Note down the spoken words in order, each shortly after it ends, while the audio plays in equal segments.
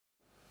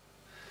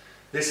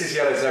This is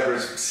Yellow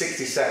Zebra's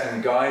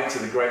 60-second guide to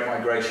the Great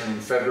Migration in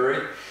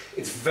February.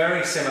 It's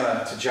very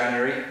similar to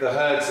January. The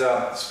herds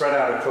are spread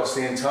out across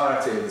the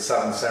entirety of the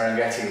southern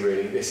Serengeti,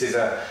 really. This is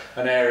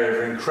an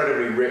area of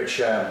incredibly rich,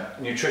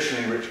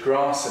 nutritionally rich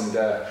grass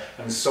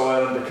and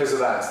soil, and because of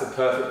that it's the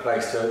perfect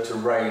place to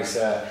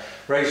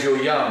raise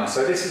your young.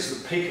 So this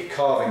is the peak of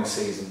calving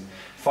season.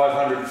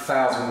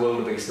 500,000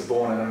 wildebeest are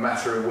born in a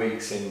matter of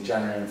weeks in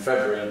January and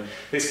February, and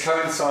this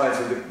coincides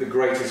with the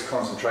greatest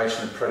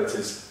concentration of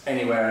predators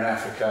anywhere in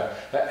Africa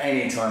at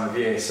any time of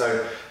year.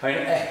 So, I mean,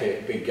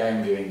 epic big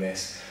game viewing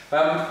this.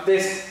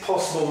 This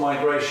possible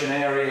migration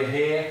area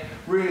here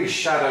really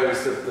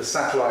shadows the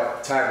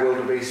satellite tag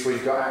wildebeest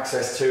we've got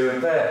access to,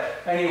 and they're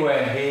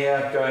anywhere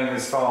here, going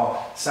as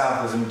far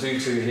south as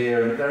Mdutu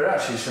here, and there are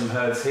actually some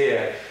herds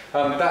here.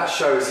 That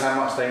shows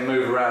how much they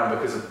move around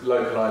because of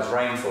localised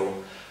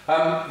rainfall.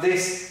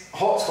 This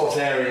hotspot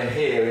area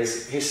here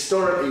is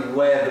historically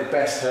where the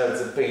best herds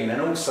have been,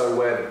 and also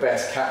where the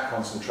best cat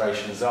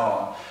concentrations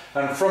are.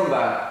 And from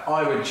that,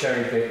 I would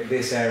cherry pick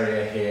this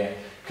area here.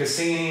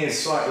 Cassini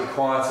is slightly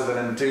quieter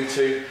than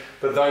Mdutu,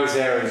 but those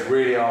areas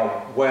really are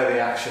where the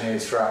action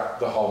is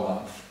throughout the whole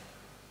month.